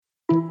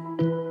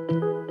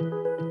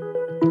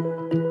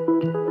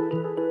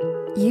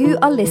You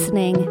are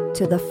listening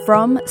to the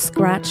From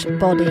Scratch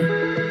Body.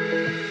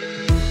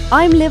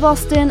 I'm Liv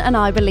Austin and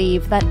I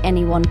believe that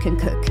anyone can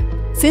cook.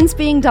 Since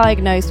being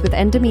diagnosed with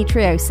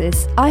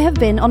endometriosis, I have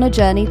been on a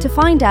journey to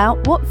find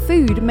out what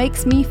food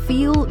makes me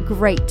feel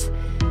great.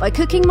 By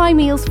cooking my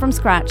meals from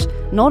scratch,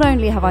 not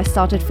only have I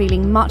started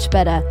feeling much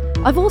better,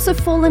 I've also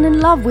fallen in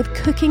love with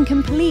cooking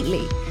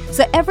completely.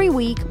 So every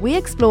week, we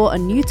explore a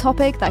new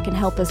topic that can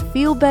help us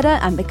feel better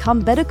and become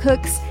better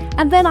cooks,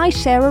 and then I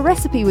share a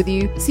recipe with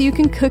you so you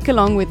can cook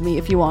along with me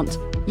if you want.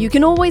 You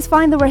can always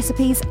find the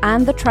recipes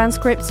and the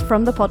transcripts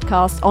from the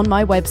podcast on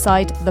my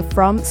website,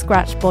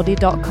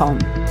 thefromscratchbody.com.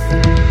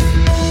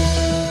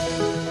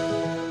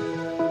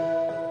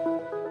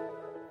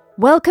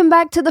 Welcome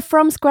back to the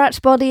From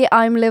Scratch Body.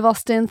 I'm Liv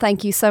Austin.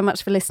 Thank you so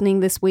much for listening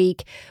this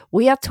week.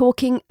 We are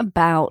talking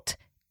about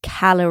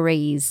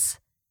calories.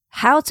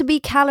 How to be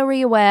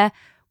calorie aware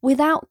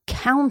without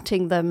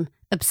counting them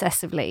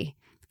obsessively.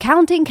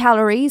 Counting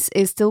calories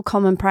is still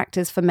common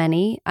practice for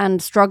many,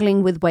 and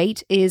struggling with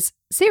weight is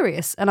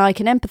serious, and I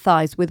can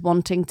empathize with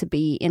wanting to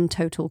be in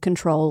total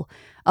control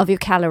of your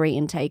calorie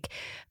intake.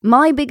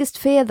 My biggest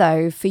fear,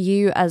 though, for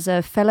you as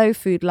a fellow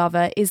food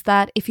lover is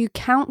that if you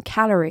count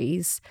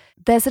calories,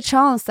 there's a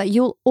chance that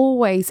you'll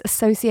always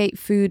associate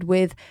food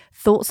with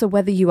thoughts of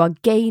whether you are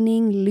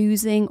gaining,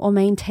 losing, or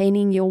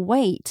maintaining your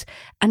weight.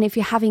 And if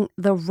you're having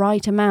the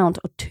right amount,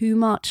 or too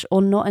much,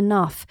 or not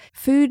enough,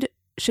 food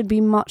should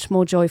be much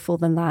more joyful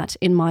than that,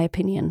 in my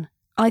opinion.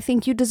 I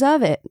think you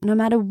deserve it, no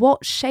matter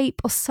what shape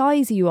or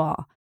size you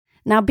are.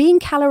 Now, being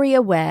calorie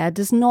aware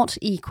does not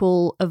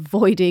equal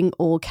avoiding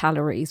all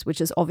calories, which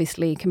is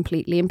obviously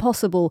completely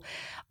impossible.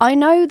 I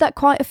know that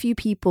quite a few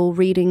people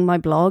reading my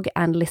blog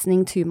and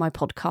listening to my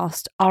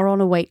podcast are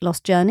on a weight loss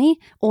journey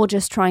or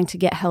just trying to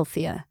get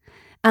healthier.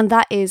 And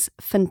that is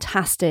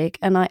fantastic,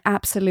 and I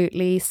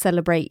absolutely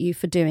celebrate you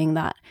for doing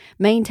that.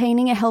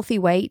 Maintaining a healthy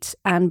weight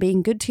and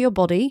being good to your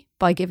body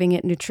by giving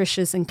it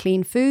nutritious and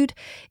clean food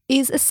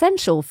is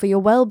essential for your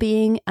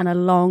well-being and a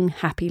long,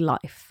 happy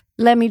life.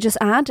 Let me just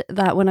add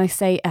that when I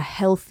say a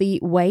healthy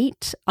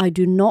weight, I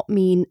do not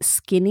mean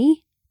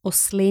skinny or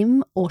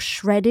slim or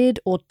shredded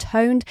or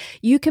toned.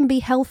 You can be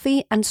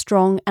healthy and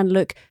strong and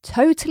look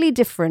totally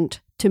different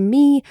to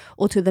me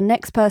or to the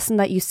next person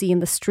that you see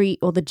in the street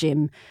or the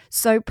gym.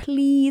 So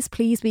please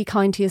be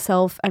kind to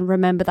yourself and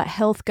remember that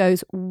health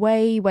goes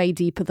way, way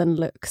deeper than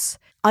looks.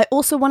 I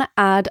also want to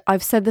add,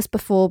 I've said this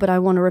before, but I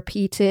want to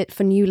repeat it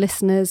for new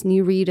listeners,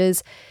 new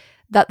readers,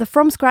 that the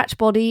From Scratch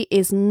Body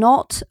is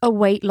not a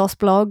weight loss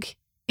blog.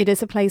 It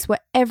is a place where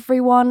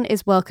everyone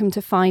is welcome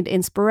to find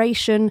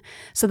inspiration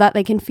so that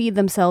they can feed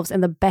themselves in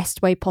the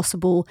best way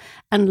possible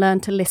and learn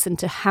to listen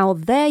to how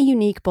their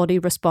unique body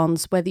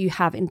responds, whether you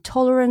have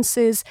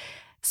intolerances,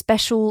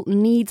 special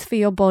needs for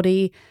your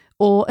body,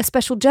 or a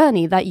special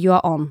journey that you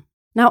are on.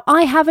 Now,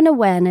 I have an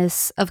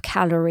awareness of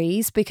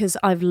calories because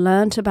I've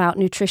learned about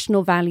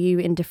nutritional value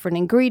in different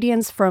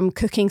ingredients from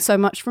cooking so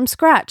much from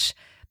scratch,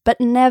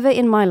 but never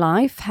in my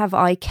life have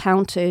I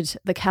counted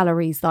the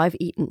calories that I've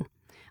eaten.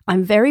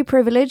 I'm very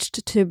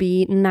privileged to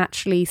be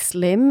naturally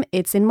slim,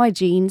 it's in my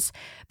genes,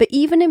 but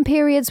even in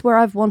periods where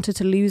I've wanted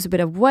to lose a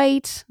bit of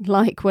weight,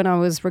 like when I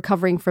was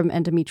recovering from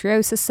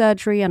endometriosis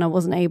surgery and I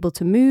wasn't able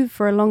to move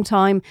for a long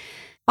time,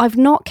 I've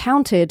not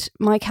counted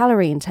my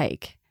calorie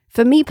intake.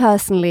 For me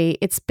personally,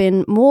 it's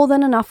been more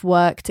than enough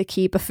work to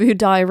keep a food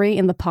diary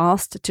in the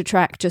past to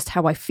track just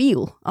how I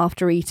feel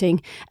after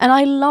eating, and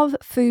I love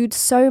food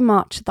so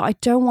much that I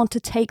don't want to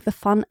take the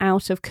fun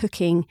out of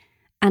cooking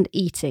and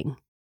eating.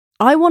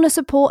 I want to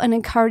support and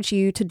encourage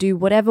you to do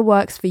whatever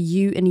works for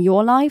you in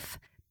your life,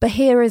 but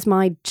here is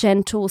my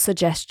gentle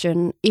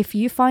suggestion. If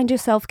you find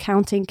yourself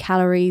counting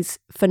calories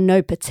for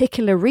no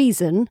particular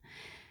reason,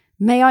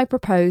 may I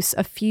propose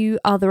a few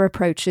other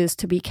approaches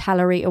to be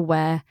calorie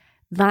aware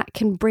that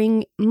can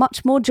bring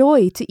much more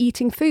joy to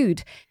eating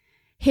food.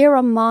 Here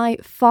are my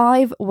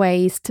 5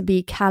 ways to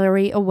be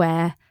calorie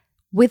aware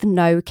with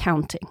no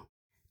counting.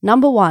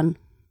 Number 1,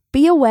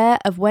 be aware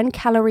of when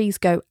calories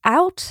go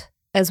out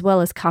as well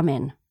as come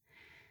in.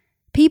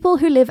 People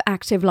who live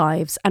active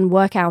lives and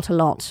work out a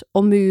lot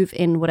or move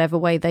in whatever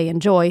way they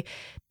enjoy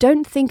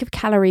don't think of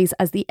calories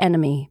as the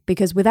enemy,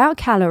 because without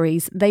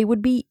calories, they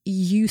would be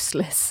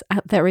useless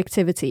at their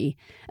activity.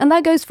 And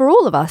that goes for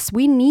all of us.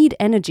 We need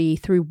energy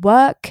through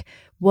work,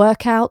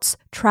 workouts,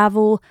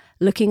 travel,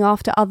 looking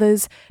after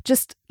others,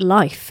 just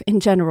life in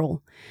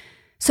general.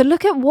 So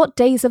look at what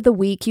days of the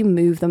week you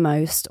move the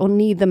most or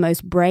need the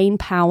most brain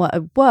power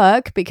at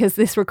work, because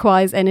this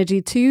requires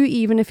energy too,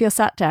 even if you're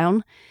sat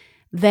down.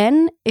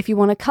 Then, if you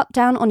want to cut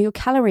down on your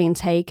calorie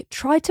intake,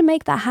 try to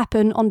make that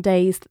happen on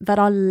days that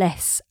are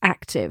less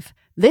active.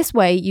 This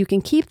way, you can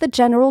keep the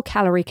general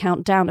calorie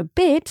count down a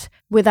bit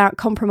without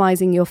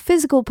compromising your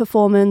physical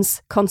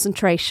performance,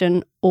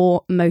 concentration,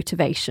 or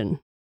motivation.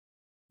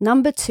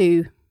 Number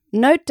 2,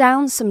 note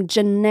down some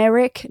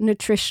generic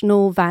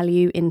nutritional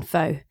value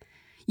info.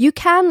 You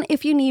can,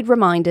 if you need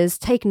reminders,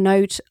 take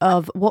note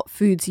of what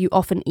foods you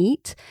often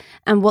eat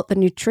and what the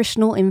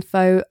nutritional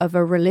info of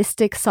a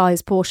realistic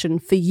size portion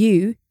for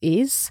you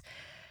is.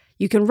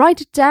 You can write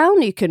it down,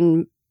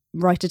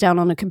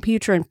 on a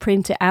computer and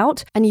print it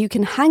out, and you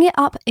can hang it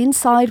up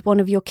inside one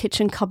of your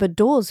kitchen cupboard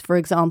doors, for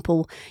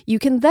example. You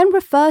can then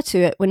refer to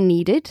it when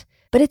needed,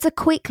 but it's a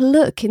quick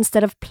look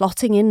instead of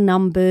plotting in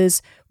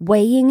numbers,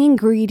 weighing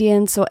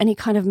ingredients, or any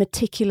kind of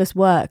meticulous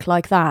work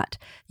like that.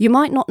 You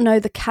might not know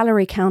the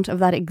calorie count of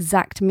that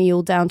exact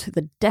meal down to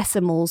the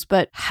decimals,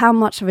 but how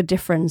much of a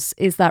difference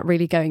is that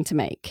really going to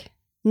make?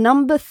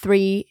 Number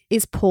 3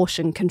 is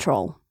portion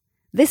control.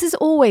 This is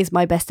always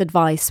my best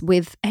advice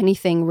with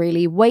anything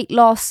really: weight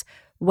loss,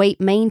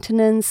 weight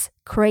maintenance,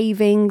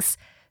 cravings,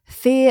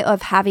 fear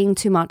of having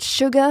too much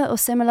sugar or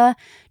similar.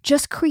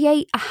 Just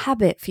create a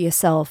habit for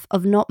yourself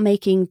of not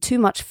making too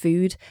much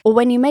food, or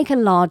when you make a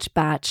large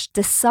batch,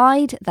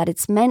 decide that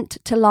it's meant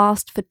to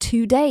last for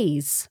 2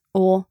 days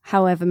or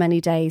however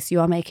many days you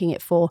are making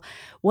it for.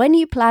 When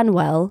you plan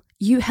well,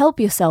 you help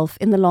yourself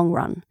in the long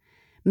run.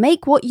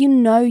 Make what you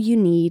know you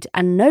need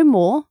and no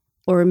more,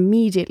 or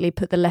immediately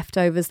put the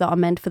leftovers that are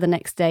meant for the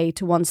next day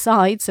to one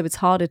side so it's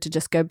harder to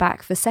just go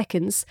back for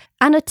seconds.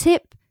 And a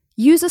tip,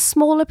 use a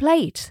smaller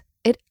plate.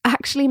 It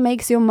actually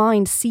makes your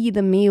mind see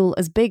the meal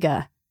as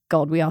bigger.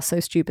 God, we are so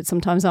stupid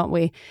sometimes, aren't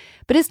we?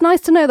 But it's nice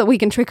to know that we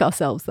can trick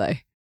ourselves though.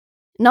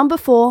 Number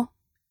 4,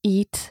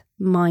 eat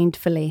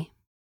mindfully.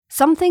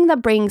 Something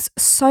that brings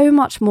so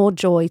much more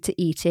joy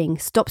to eating,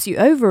 stops you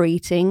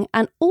overeating,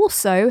 and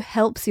also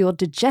helps your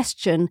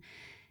digestion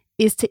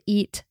is to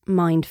eat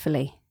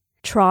mindfully.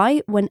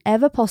 Try,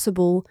 whenever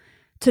possible,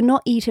 to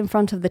not eat in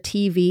front of the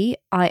TV.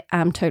 I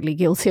am totally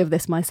guilty of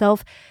this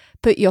myself.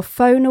 Put your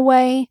phone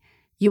away.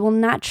 You will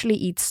naturally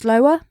eat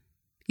slower,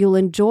 you'll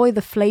enjoy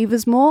the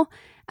flavors more,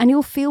 and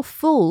you'll feel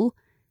full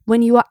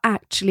when you are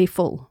actually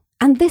full.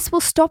 And this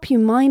will stop you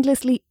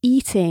mindlessly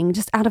eating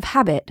just out of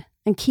habit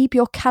and keep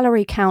your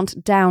calorie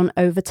count down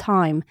over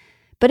time,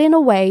 but in a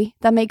way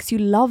that makes you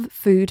love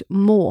food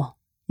more,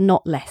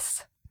 not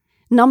less.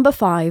 Number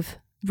 5,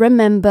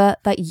 remember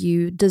that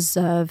you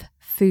deserve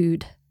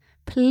food.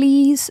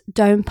 Please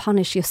don't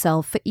punish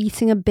yourself for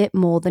eating a bit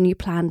more than you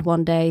planned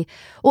one day,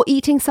 or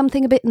eating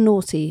something a bit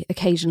naughty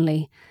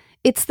occasionally.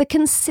 It's the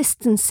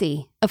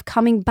consistency of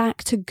coming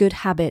back to good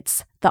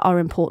habits that are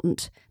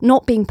important,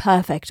 not being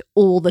perfect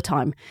all the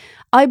time.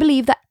 I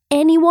believe that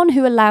anyone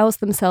who allows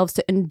themselves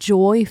to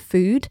enjoy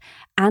food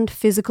and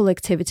physical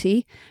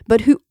activity,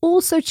 but who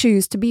also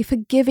choose to be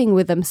forgiving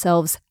with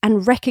themselves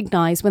and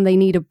recognize when they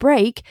need a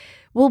break,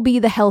 will be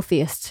the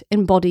healthiest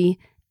in body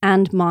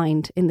and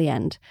mind in the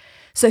end.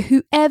 So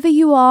whoever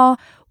you are,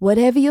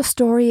 whatever your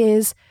story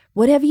is,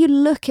 whatever you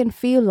look and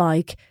feel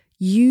like,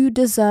 you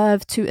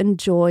deserve to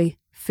enjoy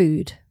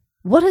food.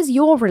 What has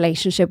your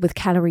relationship with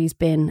calories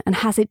been, and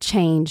has it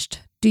changed?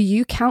 Do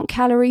you count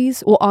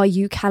calories, or are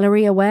you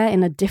calorie aware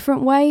in a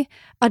different way?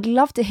 I'd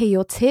love to hear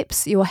your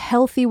tips, your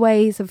healthy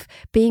ways of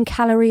being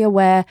calorie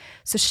aware.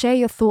 So share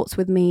your thoughts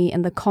with me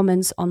in the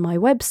comments on my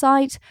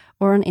website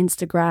or on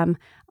Instagram.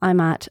 I'm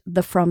at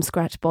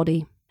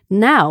 @thefromscratchbody.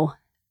 Now,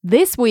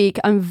 this week,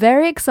 I'm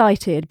very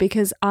excited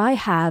because I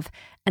have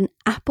an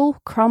apple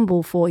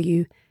crumble for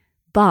you.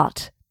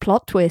 But,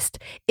 plot twist,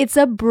 it's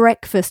a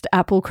breakfast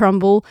apple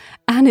crumble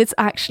and it's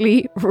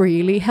actually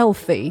really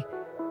healthy.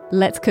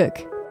 Let's cook.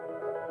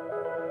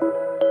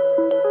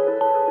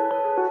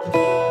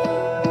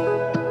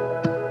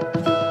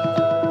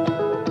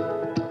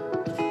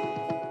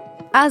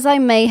 As I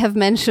may have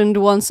mentioned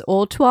once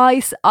or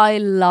twice, I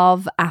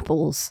love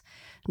apples.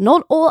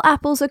 Not all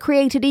apples are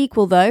created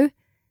equal though.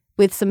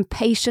 With some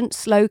patient,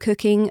 slow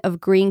cooking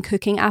of green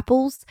cooking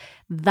apples,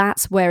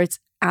 that's where it's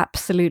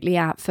absolutely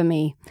at for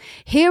me.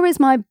 Here is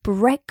my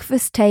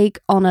breakfast take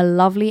on a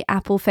lovely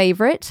apple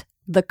favourite,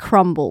 the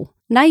crumble.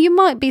 Now you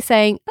might be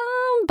saying,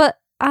 but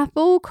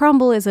apple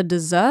crumble is a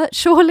dessert,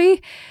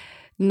 surely?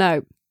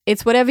 No,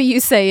 it's whatever you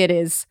say it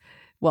is.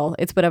 Well,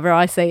 it's whatever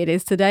I say it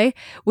is today.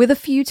 With a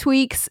few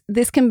tweaks,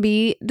 this can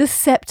be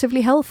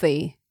deceptively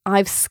healthy.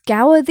 I've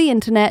scoured the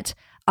internet,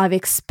 I've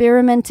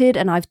experimented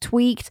and I've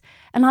tweaked,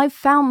 and I've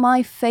found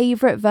my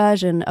favourite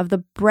version of the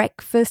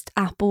breakfast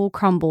apple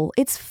crumble.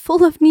 It's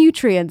full of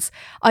nutrients.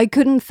 I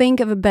couldn't think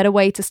of a better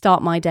way to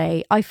start my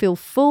day. I feel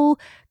full,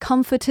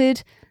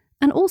 comforted,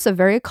 and also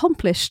very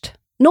accomplished.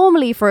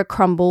 Normally for a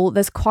crumble,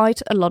 there's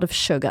quite a lot of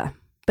sugar.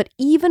 But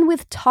even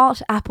with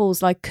tart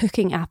apples like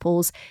cooking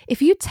apples,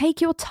 if you take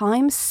your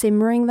time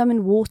simmering them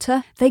in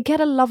water, they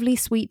get a lovely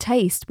sweet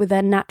taste with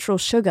their natural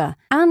sugar.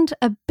 And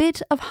a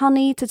bit of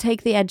honey to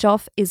take the edge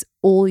off is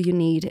all you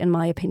need, in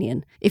my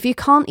opinion. If you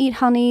can't eat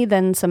honey,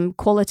 then some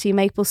quality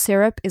maple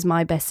syrup is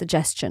my best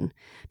suggestion.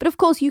 But of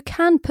course, you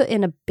can put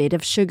in a bit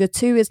of sugar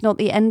too. It's not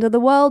the end of the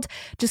world.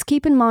 Just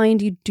keep in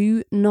mind you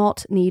do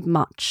not need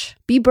much.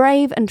 Be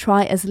brave and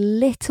try as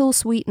little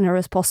sweetener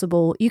as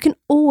possible. You can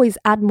always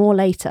add more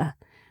later.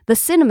 The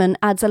cinnamon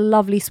adds a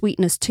lovely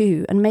sweetness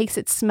too and makes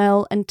it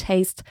smell and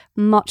taste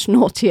much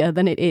naughtier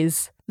than it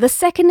is. The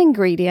second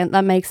ingredient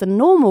that makes a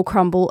normal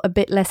crumble a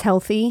bit less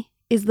healthy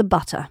is the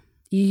butter.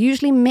 You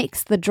usually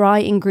mix the dry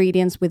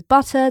ingredients with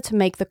butter to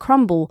make the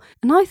crumble,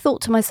 and I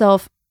thought to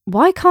myself,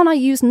 why can't I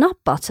use nut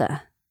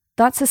butter?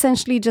 That's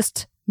essentially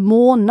just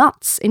more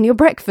nuts in your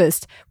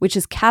breakfast, which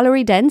is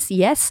calorie dense,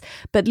 yes,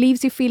 but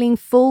leaves you feeling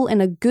full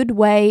in a good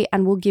way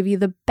and will give you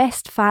the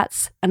best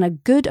fats and a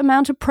good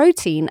amount of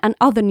protein and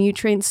other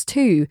nutrients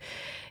too.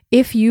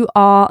 If you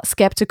are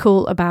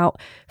skeptical about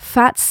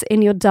fats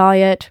in your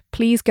diet,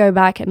 please go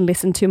back and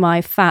listen to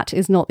my Fat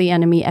is Not the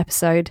Enemy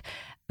episode,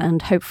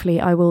 and hopefully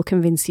I will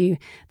convince you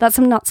that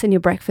some nuts in your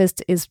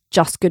breakfast is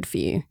just good for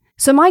you.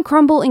 So my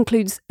crumble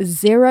includes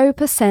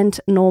 0%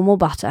 normal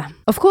butter.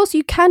 Of course,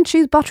 you can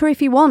choose butter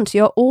if you want.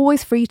 You're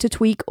always free to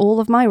tweak all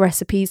of my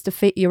recipes to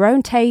fit your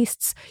own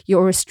tastes,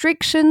 your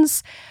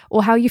restrictions,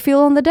 or how you feel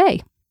on the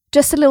day.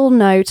 Just a little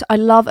note, I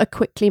love a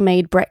quickly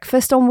made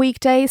breakfast on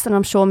weekdays, and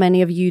I'm sure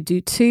many of you do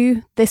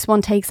too. This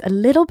one takes a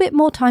little bit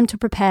more time to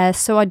prepare,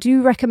 so I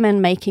do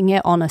recommend making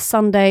it on a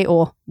Sunday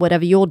or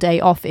whatever your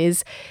day off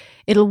is.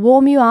 It'll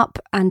warm you up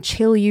and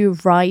chill you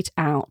right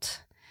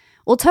out.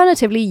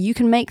 Alternatively, you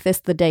can make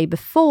this the day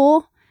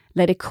before,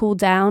 let it cool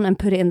down and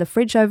put it in the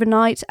fridge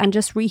overnight and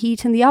just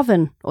reheat in the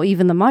oven or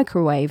even the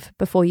microwave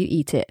before you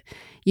eat it.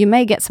 You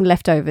may get some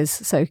leftovers,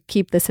 so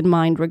keep this in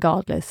mind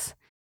regardless.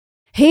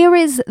 Here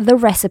is the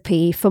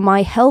recipe for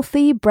my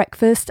healthy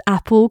breakfast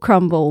apple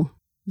crumble.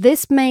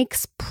 This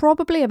makes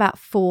probably about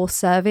 4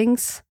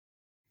 servings.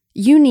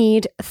 You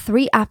need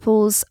 3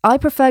 apples. I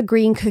prefer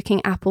green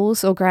cooking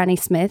apples, or Granny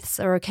Smiths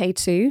are okay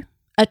too.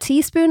 A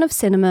teaspoon of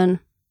cinnamon,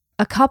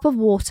 a cup of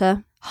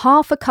water,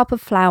 half a cup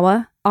of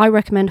flour. I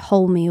recommend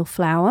wholemeal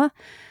flour.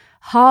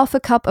 Half a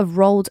cup of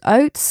rolled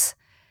oats.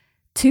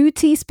 2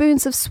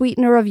 teaspoons of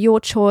sweetener of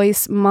your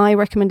choice. My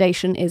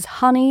recommendation is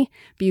honey,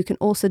 but you can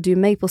also do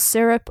maple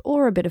syrup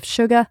or a bit of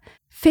sugar.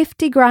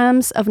 50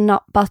 grams of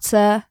nut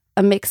butter.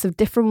 A mix of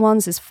different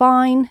ones is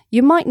fine.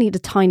 You might need a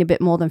tiny bit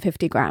more than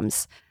 50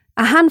 grams.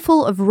 A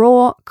handful of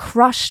raw,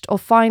 crushed or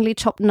finely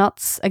chopped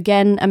nuts.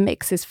 Again, a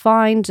mix is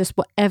fine, just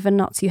whatever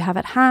nuts you have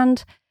at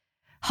hand.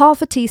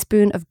 Half a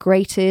teaspoon of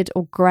grated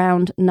or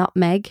ground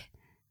nutmeg.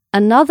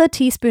 Another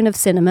teaspoon of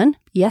cinnamon.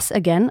 Yes,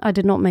 again, I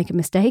did not make a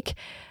mistake.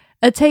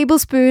 A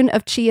tablespoon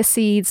of chia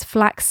seeds,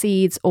 flax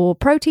seeds, or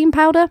protein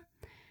powder,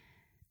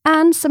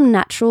 and some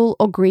natural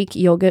or Greek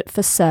yogurt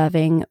for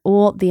serving,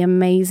 or the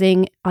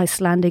amazing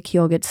Icelandic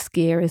yogurt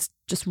skyr is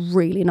just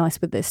really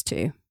nice with this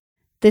too.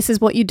 This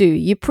is what you do.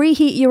 You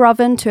preheat your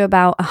oven to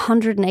about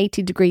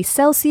 180 degrees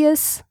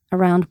Celsius,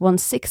 around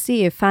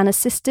 160 if fan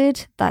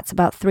assisted, that's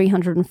about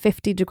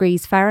 350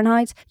 degrees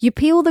Fahrenheit. You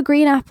peel the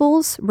green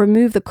apples,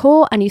 remove the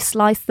core, and you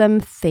slice them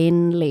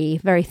thinly,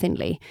 very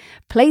thinly.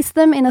 Place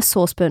them in a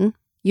saucepan.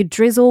 You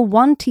drizzle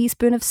 1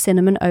 teaspoon of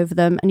cinnamon over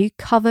them and you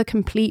cover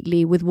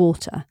completely with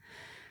water.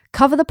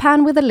 Cover the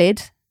pan with a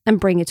lid and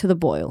bring it to the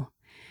boil.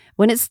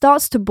 When it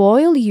starts to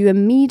boil, you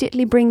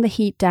immediately bring the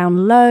heat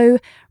down low,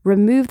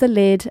 remove the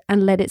lid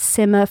and let it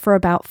simmer for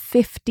about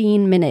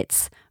 15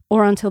 minutes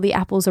or until the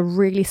apples are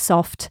really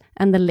soft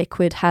and the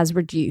liquid has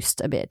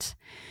reduced a bit.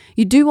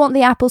 You do want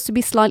the apples to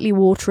be slightly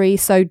watery,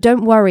 so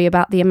don't worry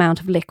about the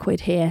amount of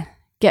liquid here.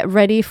 Get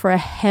ready for a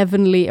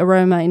heavenly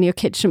aroma in your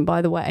kitchen,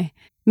 by the way.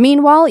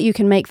 Meanwhile, you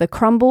can make the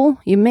crumble.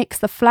 You mix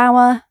the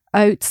flour,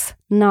 oats,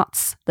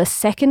 nuts, the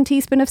 2nd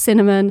teaspoon of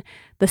cinnamon,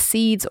 the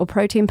seeds or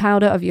protein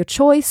powder of your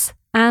choice,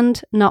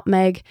 and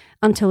nutmeg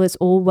until it's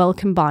all well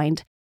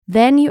combined.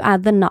 Then you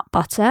add the nut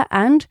butter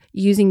and,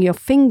 using your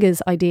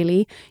fingers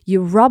ideally,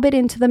 you rub it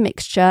into the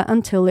mixture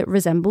until it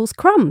resembles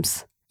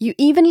crumbs. You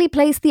evenly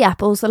place the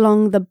apples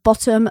along the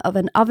bottom of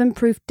an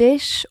oven-proof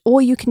dish,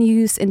 or you can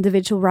use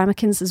individual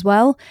ramekins as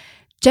well.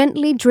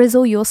 Gently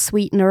drizzle your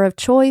sweetener of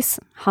choice,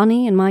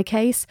 honey in my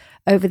case,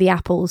 over the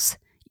apples.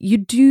 You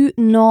do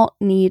not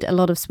need a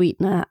lot of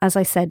sweetener. As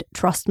I said,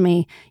 trust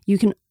me, you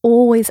can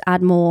always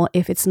add more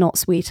if it's not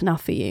sweet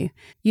enough for you.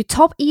 You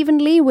top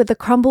evenly with the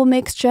crumble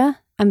mixture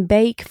and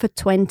bake for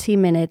 20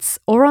 minutes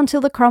or until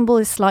the crumble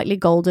is slightly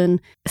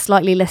golden,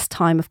 slightly less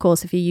time, of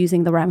course, if you're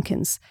using the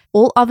ramekins.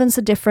 All ovens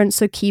are different,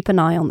 so keep an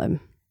eye on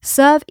them.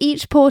 Serve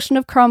each portion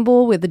of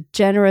crumble with a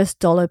generous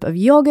dollop of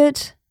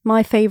yogurt.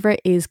 My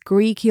favourite is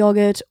Greek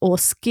yogurt or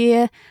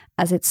skyr,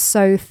 as it's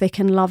so thick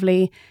and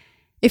lovely.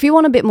 If you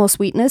want a bit more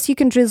sweetness, you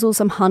can drizzle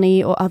some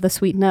honey or other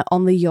sweetener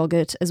on the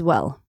yogurt as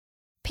well.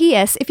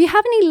 P.S. If you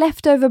have any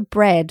leftover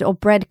bread or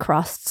bread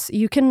crusts,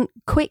 you can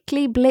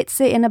quickly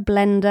blitz it in a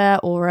blender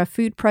or a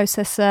food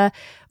processor,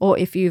 or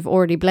if you've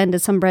already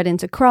blended some bread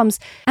into crumbs,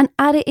 and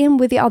add it in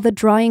with the other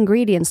dry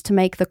ingredients to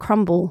make the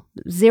crumble.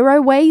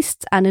 0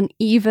 waste and an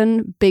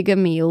even bigger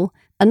meal.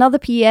 Another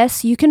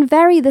PS, you can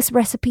vary this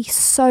recipe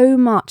so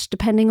much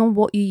depending on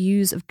what you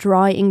use of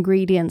dry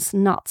ingredients,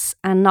 nuts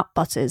and nut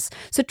butters.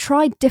 So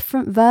try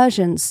different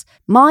versions.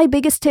 My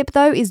biggest tip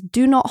though is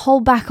do not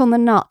hold back on the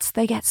nuts.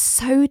 They get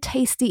so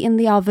tasty in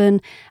the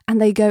oven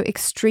and they go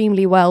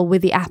extremely well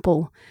with the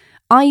apple.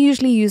 I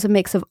usually use a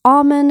mix of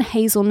almond,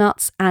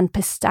 hazelnuts and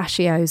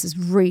pistachios. It's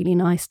really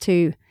nice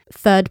too.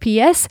 Third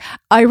PS,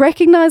 I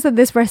recognise that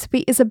this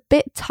recipe is a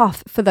bit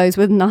tough for those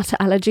with nut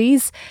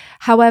allergies.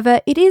 However,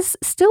 it is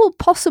still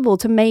possible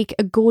to make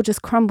a gorgeous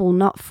crumble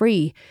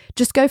nut-free.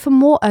 Just go for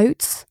more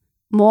oats,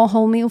 more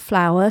wholemeal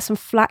flour, some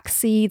flax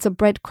seeds or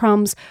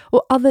breadcrumbs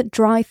or other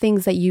dry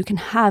things that you can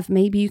have.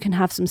 Maybe you can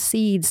have some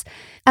seeds.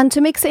 And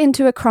to mix it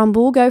into a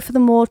crumble, go for the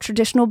more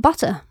traditional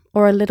butter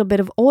or a little bit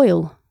of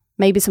oil.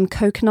 Maybe some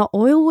coconut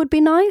oil would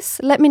be nice.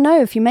 Let me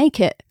know if you make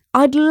it.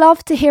 I'd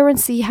love to hear and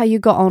see how you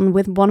got on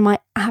with one of my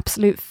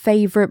absolute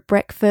favourite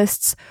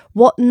breakfasts.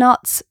 What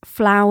nuts,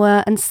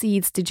 flour and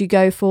seeds did you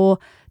go for?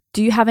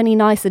 Do you have any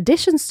nice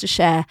additions to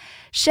share?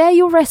 Share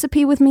your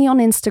recipe with me on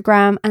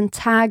Instagram and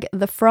tag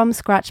the From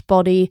Scratch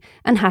Body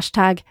and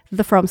hashtag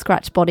the From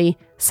Scratch Body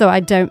so I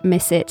don't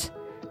miss it.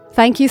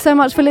 Thank you so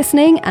much for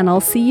listening, and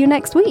I'll see you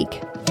next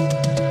week.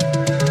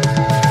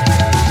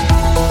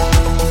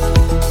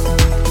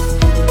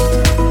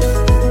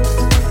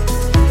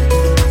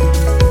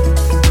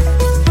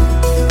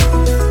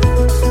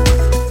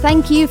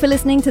 Thank you for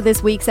listening to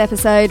this week's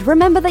episode.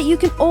 Remember that you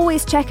can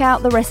always check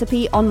out the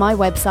recipe on my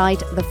website,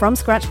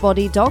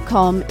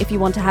 thefromscratchbody.com, if you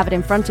want to have it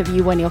in front of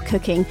you when you're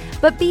cooking,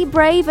 but be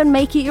brave and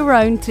make it your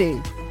own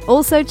too.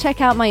 Also, check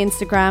out my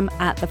Instagram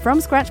at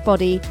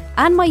thefromscratchbody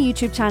and my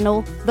YouTube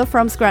channel, The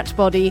From Scratch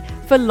Body,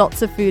 for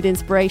lots of food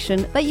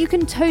inspiration that you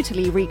can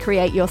totally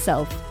recreate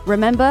yourself.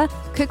 Remember,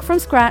 cook from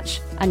scratch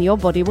and your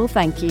body will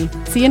thank you.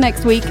 See you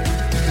next week.